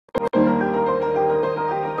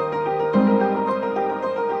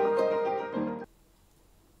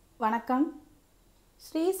வணக்கம்.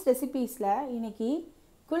 ஸ்ரீஸ் ரெசிபீஸில் இன்றைக்கி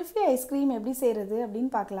குல்ஃபி ஐஸ்கிரீம் எப்படி செய்கிறது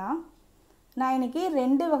அப்படின்னு பார்க்கலாம். நான் இன்றைக்கி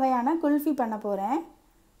 2 வகையான குல்ஃபி பண்ண போகிறேன்.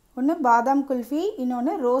 ஒன்று பாதாம் குல்ஃபி,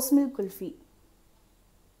 இன்னொன்று ரோஸ் மில்க் குல்ஃபி.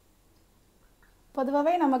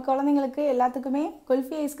 பொதுவாகவே நம்ம குழந்தைங்களுக்கு எல்லாத்துக்குமே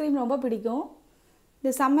குல்ஃபி ஐஸ்கிரீம் ரொம்ப பிடிக்கும்.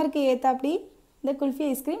 இந்த சம்மருக்கு ஏற்றாப்படி இந்த குல்ஃபி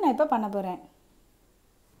ஐஸ்கிரீம் நான் இப்போ பண்ண போகிறேன்.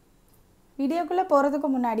 வீடியோக்குள்ளே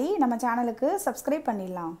போகிறதுக்கு முன்னாடி நம்ம சேனலுக்கு சப்ஸ்கிரைப்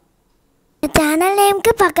பண்ணிடலாம். சேனல்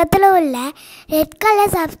நேமுக்கு பக்கத்தில் உள்ள ரெட்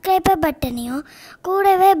கலர் சப்ஸ்கிரைபர் பட்டனையும்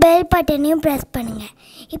கூடவே பெல் பட்டனையும் ப்ரெஸ் பண்ணுங்கள்.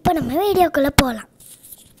 இப்போ நம்ம வீடியோக்குள்ளே போகலாம்.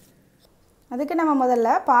 அதுக்கு நம்ம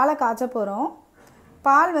முதல்ல பாலை காய்ச்ச போகிறோம்.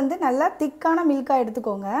 பால் நல்லா திக்கான மில்காக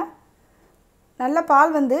எடுத்துக்கோங்க. நல்ல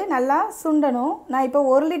பால் நல்லா சுண்டணும். நான் இப்போ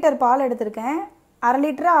 1 லிட்டர் பால் எடுத்திருக்கேன். 1/2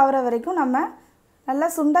 லிட்டர் ஆகிற வரைக்கும் நம்ம நல்லா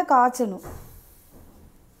சுண்ட காய்ச்சணும்.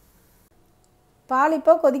 பால்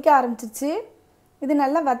இப்போ கொதிக்க ஆரம்பிச்சிச்சு. இது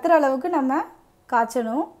நல்லா வத்துற அளவுக்கு நம்ம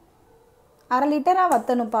காய்ச்சணும். 1/2 லிட்டராக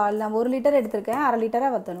வற்றணும் பால். நான் 1 லிட்டர் எடுத்திருக்கேன், 1/2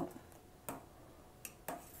 லிட்டராக வற்றணும்.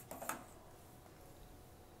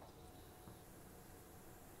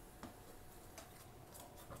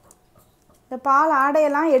 இந்த பால்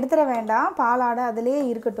ஆடையெல்லாம் எடுத்துட வேண்டாம். பால் ஆடை அதிலே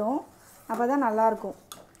இருக்கட்டும், அப்போ தான் நல்லாயிருக்கும்.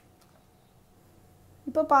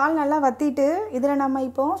 இப்போ பால் நல்லா வற்றிட்டு இதில் நம்ம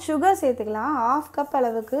இப்போ சுகர் சேர்த்துக்கலாம். 1/2 கப்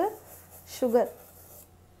அளவுக்கு சுகர்.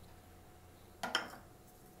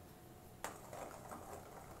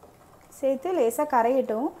 சேர்த்து லேசாக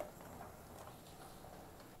கரையட்டும்.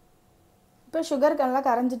 இப்போ சுகர் நல்லா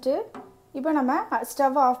கரைஞ்சிட்டு இப்போ நம்ம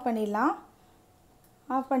ஸ்டவ் ஆஃப் பண்ணிடலாம்.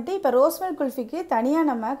 ஆஃப் பண்ணிட்டு இப்போ ரோஸ் மில்க் குல்ஃபிக்கு தனியாக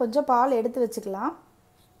நம்ம கொஞ்சம் பால் எடுத்து வச்சுக்கலாம்.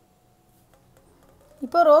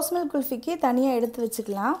 இப்போ ரோஸ் மில்க் குல்ஃபிக்கு தனியாக எடுத்து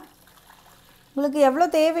வச்சுக்கலாம். உங்களுக்கு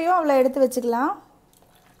எவ்வளோ தேவையோ அவ்வளோ எடுத்து வச்சுக்கலாம்.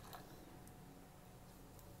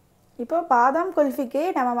 இப்போ பாதாம் குல்ஃபிக்கு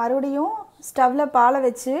நம்ம மறுபடியும் ஸ்டவ்வில் பாலை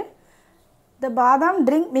வச்சு இந்த பாதாம்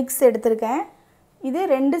ட்ரிங்க் மிக்ஸ் எடுத்திருக்கேன். இது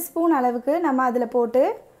 2 ஸ்பூன் அளவுக்கு நம்ம அதில் போட்டு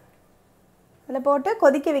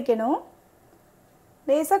கொதிக்க வைக்கணும்.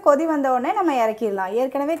 லேசாக கொதி வந்தோடனே நம்ம இறக்கிடலாம்.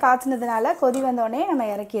 ஏற்கனவே காய்ச்சினதுனால கொதி வந்தோடனே நம்ம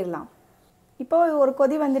இறக்கிடலாம். இப்போது ஒரு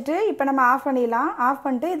கொதி வந்துட்டு இப்போ நம்ம ஆஃப் பண்ணிடலாம். ஆஃப்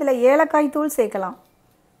பண்ணிட்டு இதில் ஏலக்காய் தூள் சேர்க்கலாம்.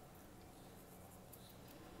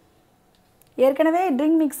 ஏற்கனவே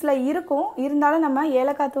ட்ரிங்க் மிக்ஸில் இருக்கும், இருந்தாலும் நம்ம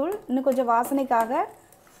ஏலக்காய் தூள் இன்னும் கொஞ்சம் வாசனைக்காக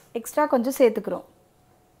எக்ஸ்ட்ரா கொஞ்சம் சேர்த்துக்கிறோம்.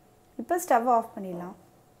 இப்போ ஸ்டவ் ஆஃப் பண்ணிடலாம்.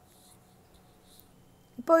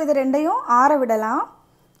 இப்போது இது 2ஐயும் ஆற விடலாம்.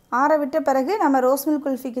 ஆற விட்ட பிறகு நம்ம ரோஸ் மில்க்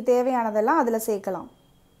குல்ஃபிக்கு தேவையானதெல்லாம் அதில் சேர்க்கலாம்.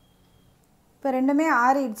 இப்போ 2மே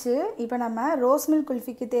ஆறிடுச்சு. இப்போ நம்ம ரோஸ் மில்க்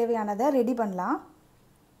குல்ஃபிக்கு தேவையானதை ரெடி பண்ணலாம்.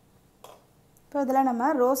 இப்போ இதில் நம்ம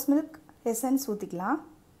ரோஸ் மில்க் எசன்ஸ் ஊற்றிக்கலாம்.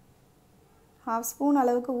 1/2 ஸ்பூன்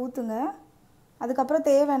அளவுக்கு ஊற்றுங்க. அதுக்கப்புறம்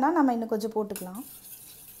தேவைன்னா நம்ம இன்னும் கொஞ்சம் போட்டுக்கலாம்.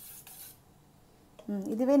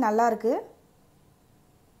 இதுவே நல்லாயிருக்கு,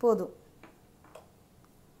 போதும்.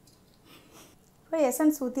 இப்போ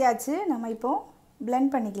எசன்ஸ் ஊற்றியாச்சு. நம்ம இப்போ பிளெண்ட்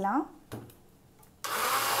பண்ணிக்கலாம்.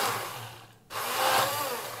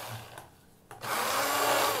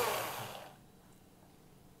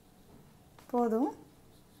 போதும்,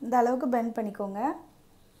 இந்த அளவுக்கு பிளெண்ட் பண்ணிக்கோங்க.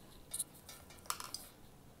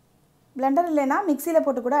 பிளெண்டர் இல்லைன்னா மிக்சியில்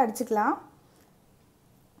போட்டு கூட அடிச்சுக்கலாம்.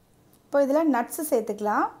 இப்போ இதில் நட்ஸு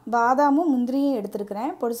சேர்த்துக்கலாம். பாதாமும் முந்திரியும்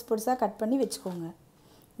எடுத்துருக்கிறேன். பொடிசு பொடிசாக கட் பண்ணி வச்சுக்கோங்க.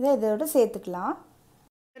 இதோட சேர்த்துக்கலாம்.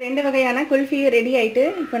 2 வகையான குல்ஃபி ரெடி ஆகிட்டு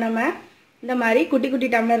இப்போ நம்ம இந்த மாதிரி குட்டி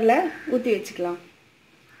குட்டி டம்ளரில் ஊற்றி வச்சுக்கலாம்.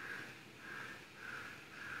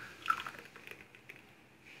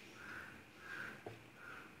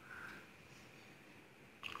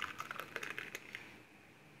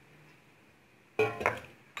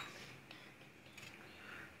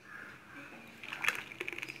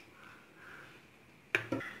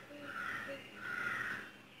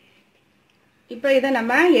 இப்போ இதை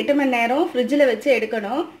நம்ம 8 மணி நேரம் ஃப்ரிட்ஜில் வச்சு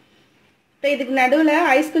எடுக்கணும். இப்போ இதுக்கு நடுவில்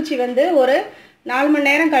ஐஸ் குச்சி ஒரு 4 மணி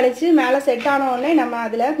நேரம் கழித்து மேலே செட் ஆனோடனே நம்ம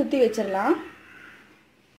அதில் குத்தி வச்சிடலாம்.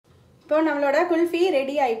 இப்போ நம்மளோட குல்ஃபி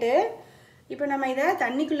ரெடி ஆகிட்டு இப்போ நம்ம இதை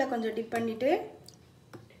தண்ணிக்குள்ளே கொஞ்சம் டிப் பண்ணிவிட்டு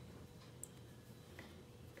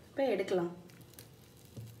இப்போ எடுக்கலாம்.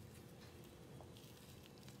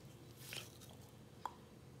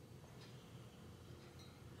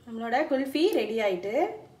 நம்மளோட குல்ஃபி ரெடி ஆகிட்டு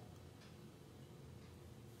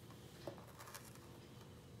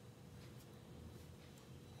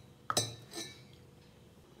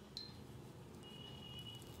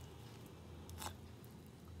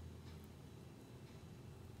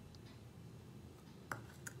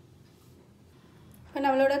இப்போ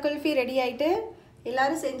நம்மளோட குல்ஃபி ரெடி ஆகிட்டு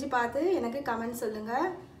எல்லோரும் செஞ்சு பார்த்து எனக்கு கமெண்ட் சொல்லுங்கள்.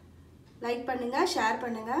 லைக் பண்ணுங்கள், ஷேர்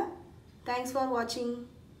பண்ணுங்கள். தேங்க்ஸ் ஃபார் வாட்சிங்.